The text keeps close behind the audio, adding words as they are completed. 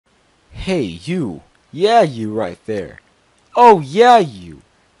Hey, you. Yeah, you right there. Oh, yeah, you.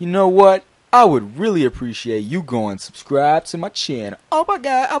 You know what? I would really appreciate you going subscribe to my channel. Oh my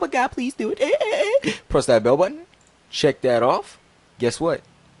god, please do it. Press that bell button. Check that off. Guess what?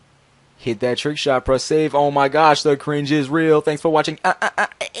 Hit that trick shot, press save. Oh my gosh, the cringe is real. Thanks for watching.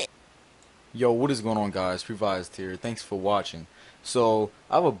 Yo, what is going on, guys? Revised here. Thanks for watching. So,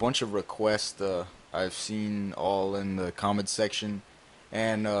 I have a bunch of requests I've seen all in the comment section,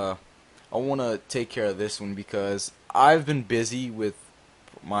 and I want to take care of this one because I've been busy with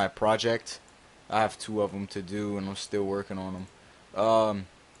my project. I have two of them to do, and I'm still working on them.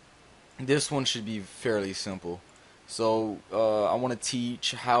 This one should be fairly simple. So, I want to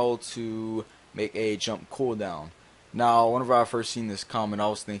teach how to make a jump cooldown. Now, whenever I first seen this comment, I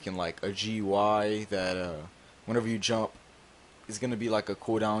was thinking like a GUI that whenever you jump, it's gonna be like a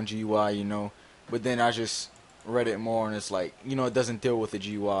cooldown GUI, you know. But then I just read it more, and it's like, you know, it doesn't deal with the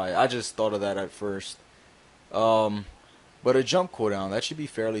GUI. I just thought of that at first. Um, but a jump cooldown, that should be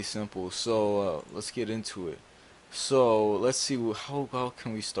fairly simple. So let's get into it. So let's see how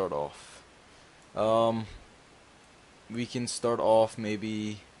can we start off. Um, we can start off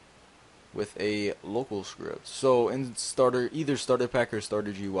maybe with a local script. So in either starter pack or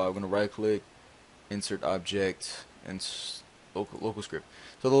starter GUI, we're gonna right click, insert object, and local script.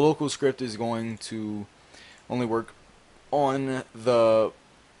 So the local script is going to only work on the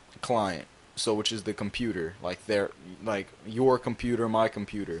client, so which is the computer, like your computer, my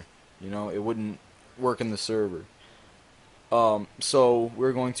computer. You know, it wouldn't work in the server. So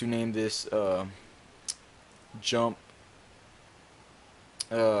we're going to name this jump.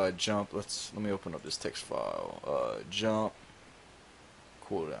 Jump. Let me open up this text file. Jump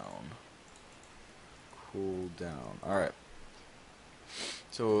cooldown. Cooldown. All right.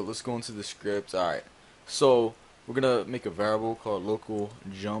 So let's go into the script. All right. So we're gonna make a variable called local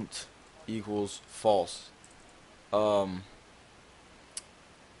jumped equals false. Um.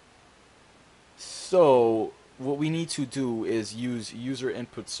 So what we need to do is use user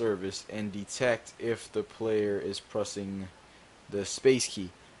input service and detect if the player is pressing the space key.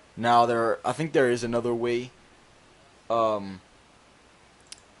 Now I think there is another way. I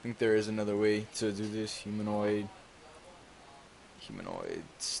think there is another way to do this. Humanoid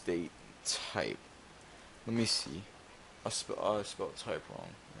state type. Let me see. I spelled type wrong.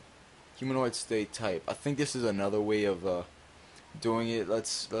 Humanoid state type. I think this is another way of doing it.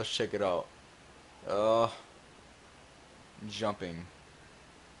 Let's check it out. Uh, Jumping.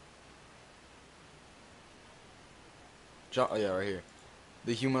 Oh, yeah, right here.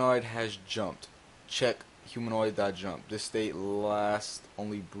 The humanoid has jumped. Check humanoid.jump. This state lasts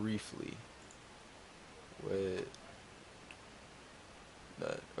only briefly. Wait.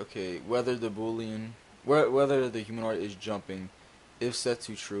 Okay. Whether the humanoid is jumping, if set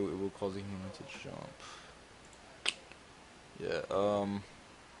to true, it will cause the humanoid to jump. Yeah.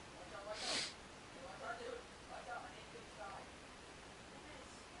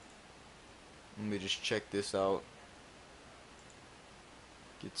 Let me just check this out.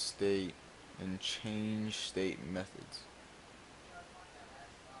 Get state and change state methods.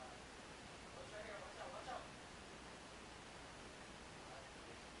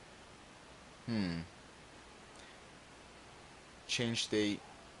 Change state,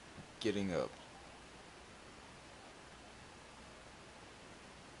 getting up.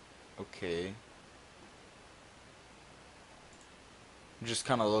 Okay. I'm just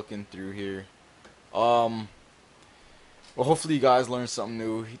kind of looking through here. Well, hopefully you guys learned something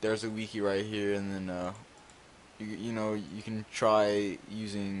new. There's a wiki right here, and then you know, you can try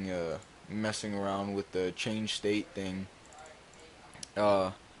using messing around with the change state thing.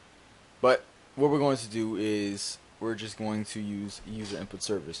 But what we're going to do is we're just going to use user input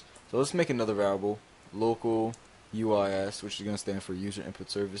service. So let's make another variable, local UIS, which is going to stand for user input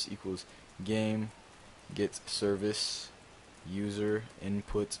service equals game get service user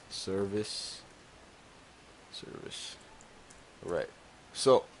input service. Alright,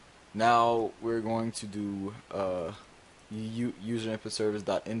 so now we're going to do user input service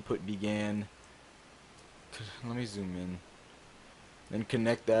dot input began. Let me zoom in. Then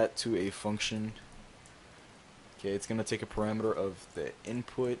connect that to a function. Okay, it's gonna take a parameter of the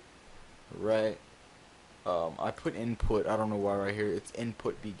input, right? I put input. I don't know why right here. It's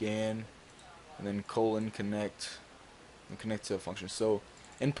input began, and then colon connect, and connect to a function. So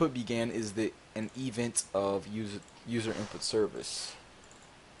input began is an event of user input service.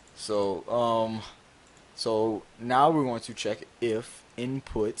 So so now we're going to check if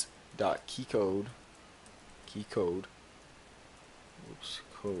input dot keycode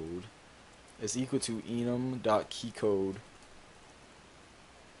is equal to enum dot keycode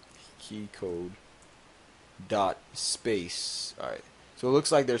key code dot space. Alright, so it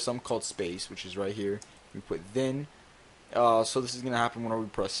looks like there's something called space, which is right here. We put then. So this is gonna happen whenever we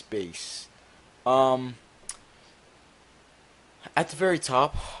press space. At the very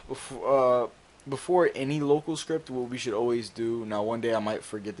top, before any local script, what we should always do. Now, one day I might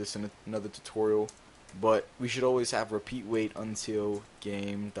forget this in another tutorial, but we should always have repeat wait until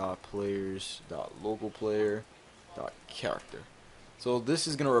game.players.localplayer.character. So this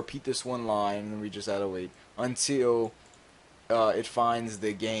is gonna repeat this one line, and then we just add a wait until it finds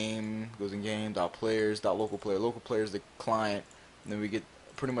the game, goes in game.players.localplayer. Local player is the client, and then we get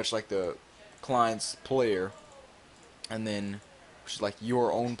pretty much like the client's player, and then which is like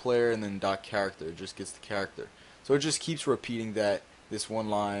your own player, and then dot character, it just gets the character. So it just keeps repeating this one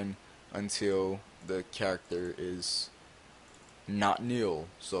line until the character is not nil.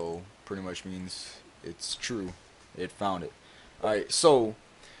 So pretty much means it's true. It found it. Alright, so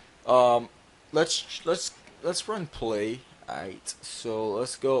let's run play. Alright, so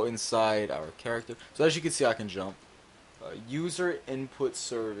let's go inside our character. So as you can see, I can jump. User input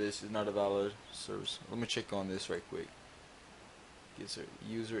service is not a valid service. Let me check on this right quick.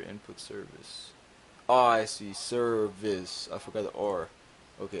 User input service. Oh, I see. Service. I forgot the R.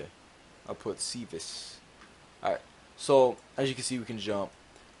 Okay. I'll put service. Alright. So, as you can see, we can jump.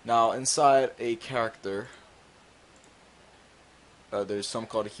 Now, inside a character, there's something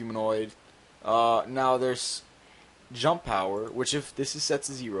called a humanoid. Now, there's jump power, which if this is set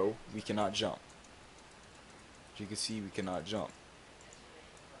to 0, we cannot jump. As you can see, we cannot jump.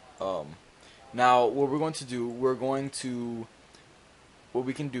 Now, what we're going to do, what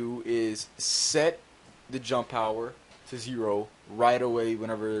we can do is set the jump power to 0 right away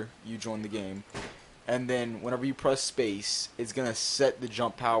whenever you join the game, and then whenever you press space, it's gonna set the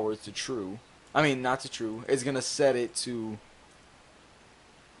jump power to true. I mean, not to true. It's gonna set it to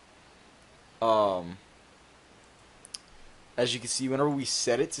as you can see, whenever we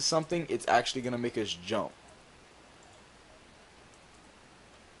set it to something, it's actually gonna make us jump.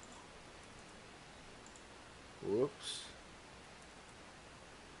 Whoops.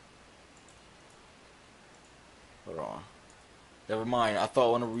 Hold on. Never mind. I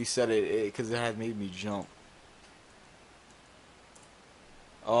thought whenever we set it, because it had made me jump.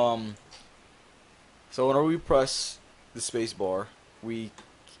 So whenever we press the space bar, we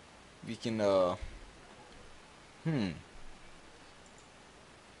can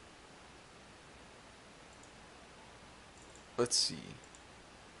let's see.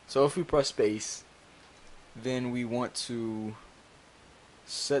 So if we press space, then we want to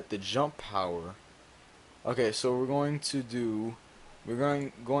set the jump power. Okay, so we're going to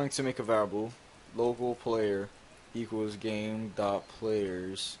make a variable local player equals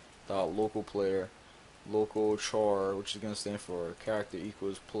game.players.localplayer local char, which is going to stand for character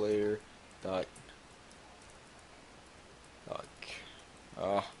equals player dot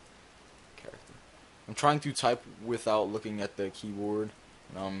character. I'm trying to type without looking at the keyboard,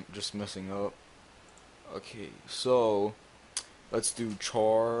 and I'm just messing up. Okay, so let's do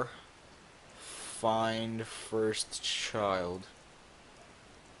char find first child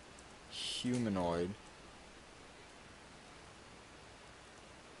humanoid.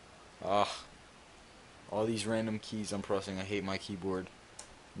 All these random keys I'm pressing. I hate my keyboard.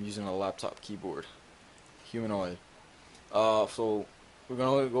 I'm using a laptop keyboard. Humanoid. So we're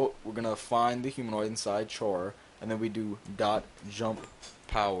gonna find the humanoid inside char, and then we do dot jump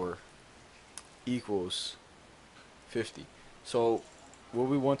power equals 50. So what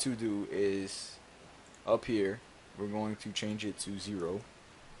we want to do is up here we're going to change it to 0,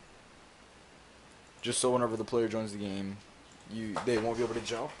 just so whenever the player joins the game, they won't be able to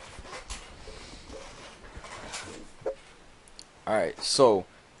jump. Alright, so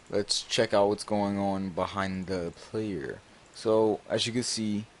let's check out what's going on behind the player. So as you can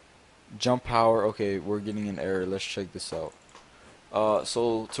see, jump power. Okay, we're getting an error. Let's check this out.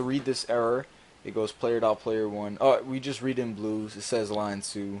 So to read this error, it goes player.player1. We just read in blues. It says line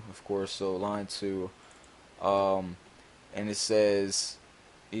 2, of course. So line 2, and it says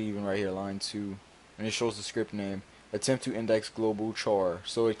even right here line 2, and it shows the script name. Attempt to index global char.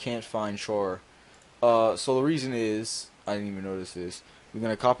 So it can't find char. So the reason is, I didn't even notice this. We're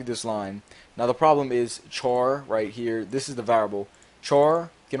gonna copy this line. Now the problem is char right here. This is the variable. Char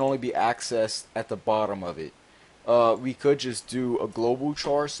can only be accessed at the bottom of it. We could just do a global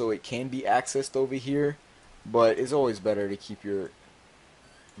char so it can be accessed over here, but it's always better to keep your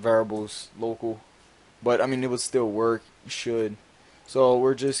variables local. But I mean, it would still work. You should. So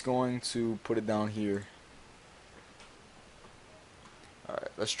we're just going to put it down here.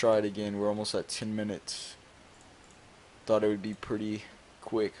 Alright, let's try it again. We're almost at 10 minutes. Thought it would be pretty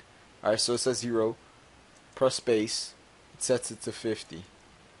quick. Alright, so it says 0. Press space. It sets it to 50.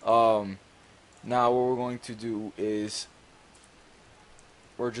 Now what we're going to do is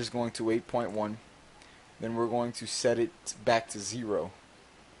we're just going to 8.1. Then we're going to set it back to 0.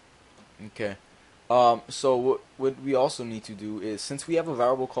 Okay. So what we also need to do is, since we have a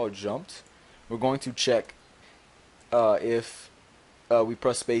variable called jumped, we're going to check if we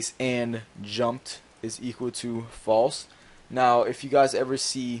press space and jumped is equal to false. Now, if you guys ever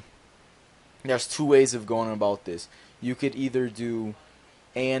see, there's two ways of going about this. You could either do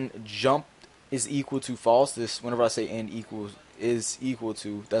and jumped is equal to false. This, whenever I say and equals is equal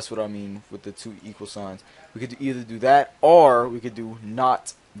to, that's what I mean with the two equal signs. We could either do that, or we could do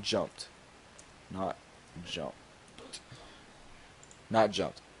not jumped. Not jumped. Not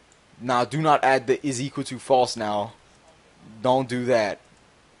jumped. Now, do not add the is equal to false now. Don't do that.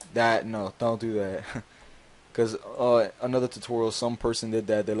 No, don't do that. Because another tutorial, some person did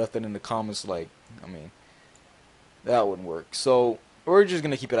that. They left it in the comments like, I mean, that wouldn't work. So, we're just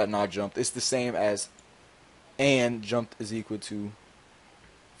going to keep it at not jumped. It's the same as and jumped is equal to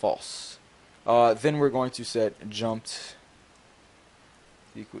false. Then we're going to set jumped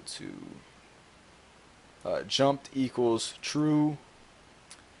equal to jumped equals true.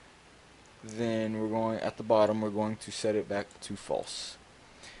 Then we're going at the bottom, we're going to set it back to false.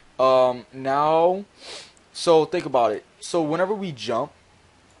 Now, so think about it. So whenever we jump,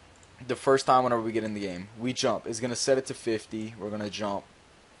 the first time whenever we get in the game, we jump. It's going to set it to 50. We're going to jump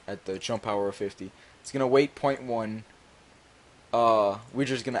at the jump power of 50. It's going to wait 0.1. We're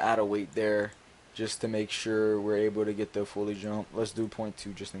just going to add a wait there just to make sure we're able to get the fully jump. Let's do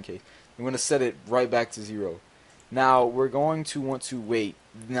 0.2 just in case. We're going to set it right back to 0. Now, we're going to want to wait.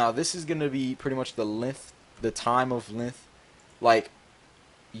 Now, this is going to be pretty much the length, the time of length, like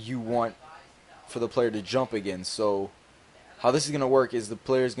you want for the player to jump again. So, how this is going to work is the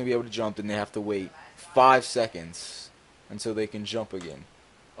player is going to be able to jump, and they have to wait 5 seconds until they can jump again.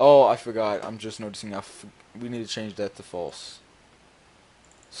 Oh, I forgot. I'm just noticing we need to change that to false.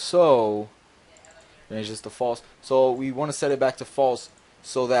 So, change this to false. So, we want to set it back to false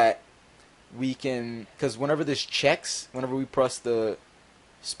so that we can, because whenever this checks, whenever we press the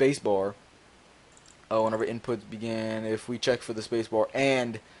space bar, whenever inputs begin, if we check for the space bar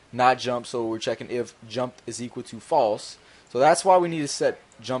and not jump, so we're checking if jumped is equal to false. So that's why we need to set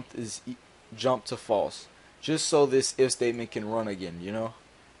jumped to false, just so this if statement can run again, you know,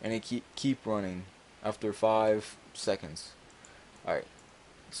 and it keep running after 5 seconds. All right,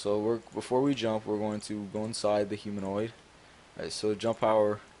 so before we jump, we're going to go inside the humanoid. All right, so jump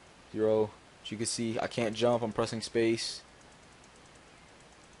power 0. As you can see, I can't jump. I'm pressing space.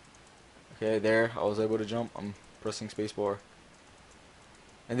 Okay, there. I was able to jump. I'm pressing spacebar.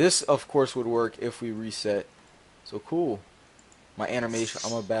 And this, of course, would work if we reset. So cool. My animation.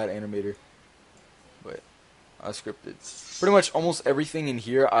 I'm a bad animator, but I scripted. Pretty much almost everything in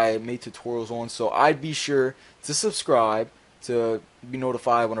here I made tutorials on. So I'd be sure to subscribe to be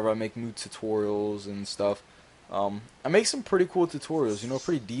notified whenever I make new tutorials and stuff. I make some pretty cool tutorials. You know,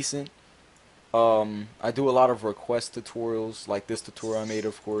 pretty decent. I do a lot of request tutorials, like this tutorial I made,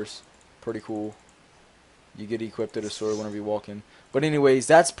 of course. Pretty cool. You get equipped at a sword whenever you walk in. But anyways,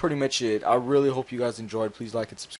 that's pretty much it. I really hope you guys enjoyed. Please like and subscribe.